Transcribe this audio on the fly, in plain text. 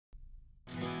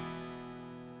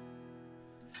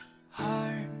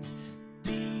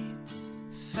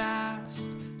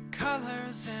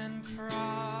thousand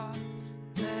promises,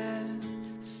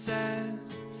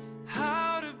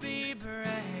 how to be brave.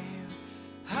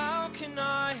 How can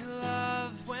I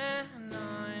love when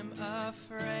I'm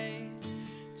afraid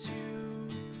to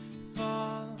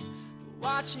fall,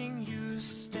 watching you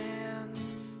stand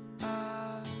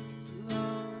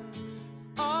alone?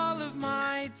 All of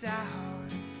my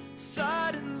doubt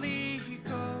suddenly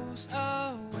goes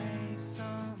away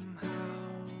somehow.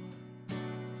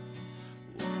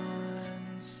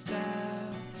 One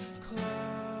step closer.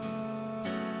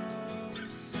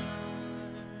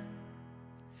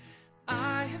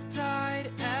 I have died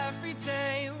every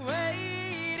day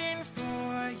waiting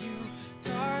for you.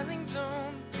 Darling,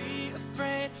 don't be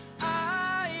afraid.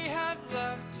 I have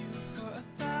loved you for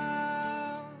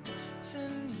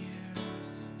 1,000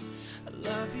 years. I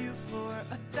love you for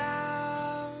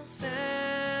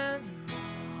 1,000 more.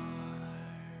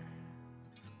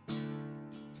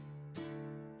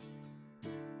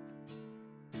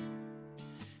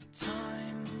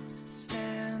 Time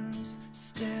stands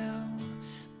still,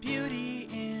 beauty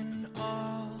in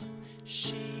all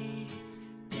she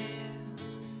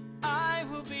is. I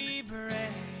will be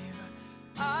brave,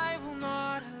 I will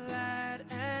not let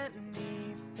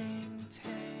anything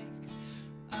take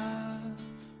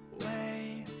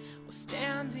away. While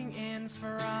standing in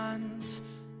front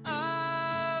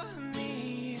of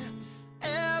me,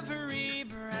 every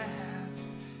breath,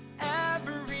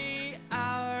 every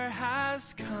hour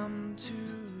has come to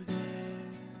this.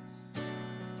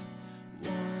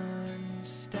 One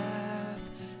step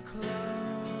closer.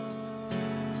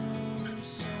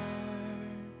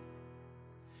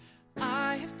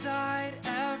 I have died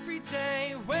every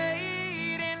day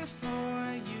waiting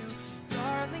for you.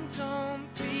 Darling,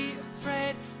 don't be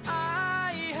afraid.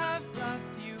 I have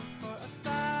loved you for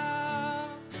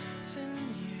 1,000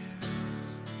 years.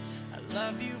 I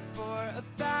love you for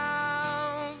 1,000